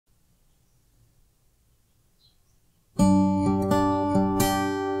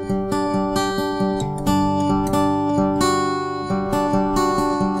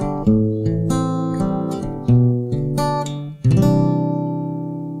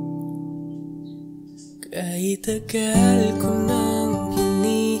Kahit tagal ko nang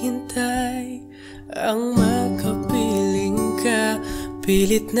hinihintay ang makapiling ka,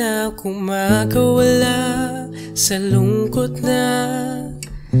 pilit na akong makawala sa lungkot na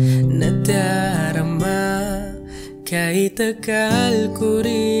nadarama. Kahit tagal ko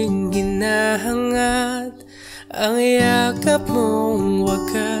ring hinahangad ang yakap mong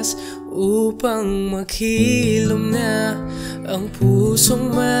wagas, upang maghilom na ang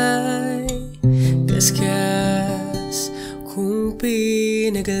pusong may gasgas. Kung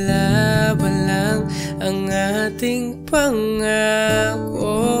pinaglaban lang ang ating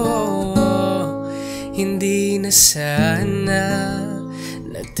pangako, hindi na sana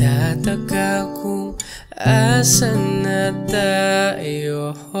nagtataka kung asan na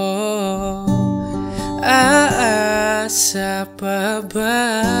tayo. Aasa pa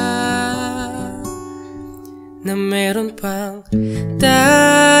ba na meron pang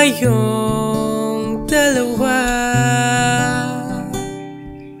tayong dalawa?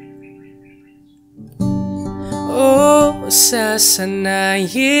 O sasanayin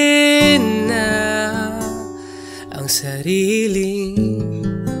na ang sariling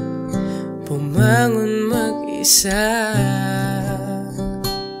bumangon mag-isa.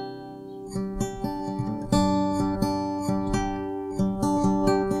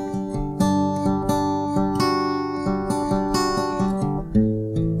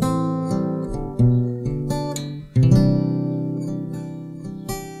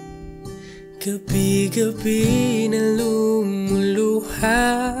 Gabi-gabi na lumuluha,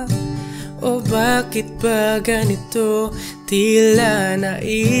 o bakit ba ganito? Tila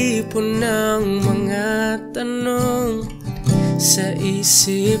naipon ng mga tanong sa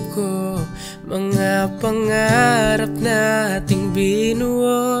isip ko. Mga pangarap nating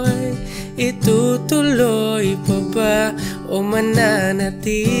binuo'y itutuloy pa ba, o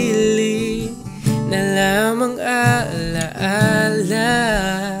mananatili na lamang alaala?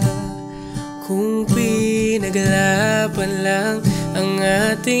 Kung pinaglaban lang ang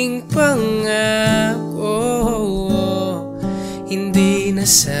ating pangako, hindi na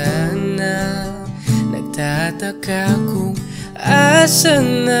sana nagtataka kung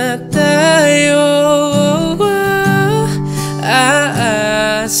asan na tayo.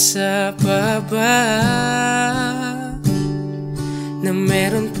 Aasa pa ba na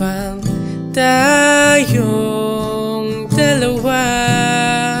meron pang tayong dalawa?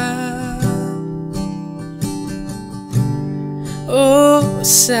 O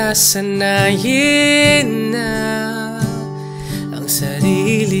sasanayin na ang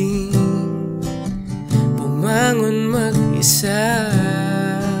sariling bumangon mag-isa.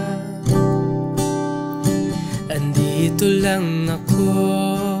 Andito lang ako,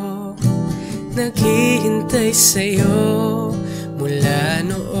 naghihintay sa'yo mula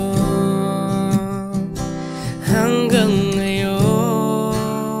noon hanggang ngayon.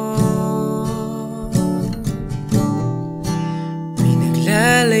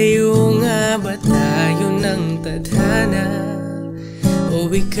 Lalayo nga ba tayo ng tadhana,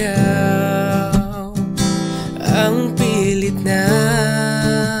 o ikaw ang pilit na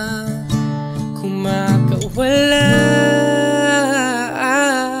kumakawala?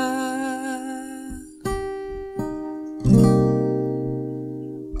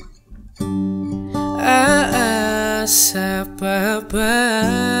 Aasa pa ba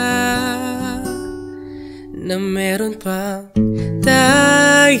na meron pang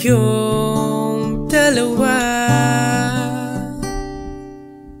tayong dalawa?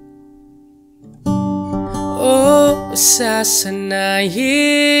 O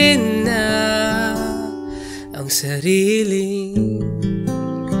sasanayin na ang sariling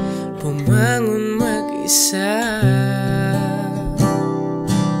bumangon mag-isa.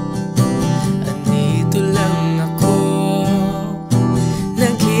 Andito lang ako,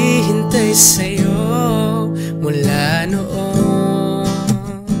 naghihintay sa'yo mula noon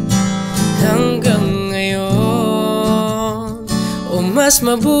hanggang ngayon. O mas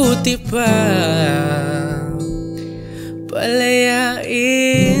mabuti pa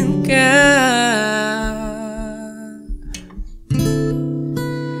palayain ka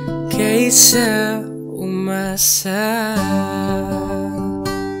kaysa umasa.